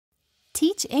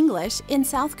Teach English in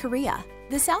South Korea.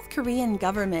 The South Korean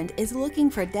government is looking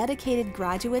for dedicated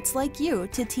graduates like you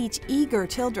to teach eager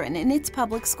children in its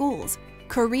public schools.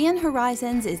 Korean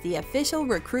Horizons is the official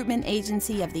recruitment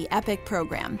agency of the EPIK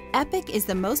program. EPIK is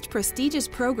the most prestigious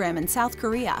program in South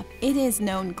Korea. It is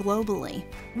known globally.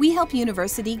 We help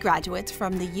university graduates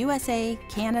from the USA,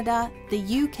 Canada, the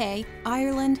UK,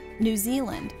 Ireland, New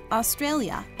Zealand,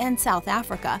 Australia, and South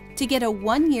Africa to get a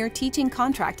one-year teaching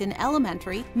contract in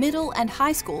elementary, middle, and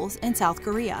high schools in South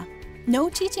Korea. No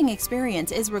teaching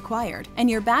experience is required, and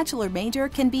your bachelor major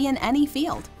can be in any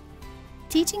field.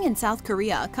 Teaching in South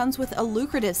Korea comes with a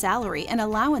lucrative salary and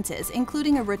allowances,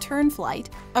 including a return flight,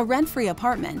 a rent-free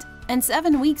apartment, and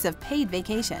 7 weeks of paid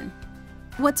vacation.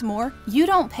 What's more, you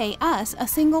don't pay us a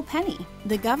single penny.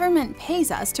 The government pays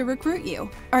us to recruit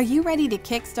you. Are you ready to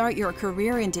kickstart your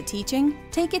career into teaching?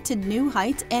 Take it to new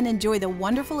heights and enjoy the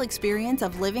wonderful experience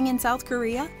of living in South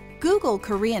Korea? Google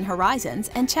Korean Horizons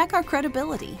and check our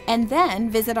credibility, and then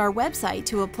visit our website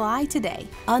to apply today.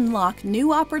 Unlock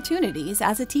new opportunities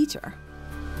as a teacher.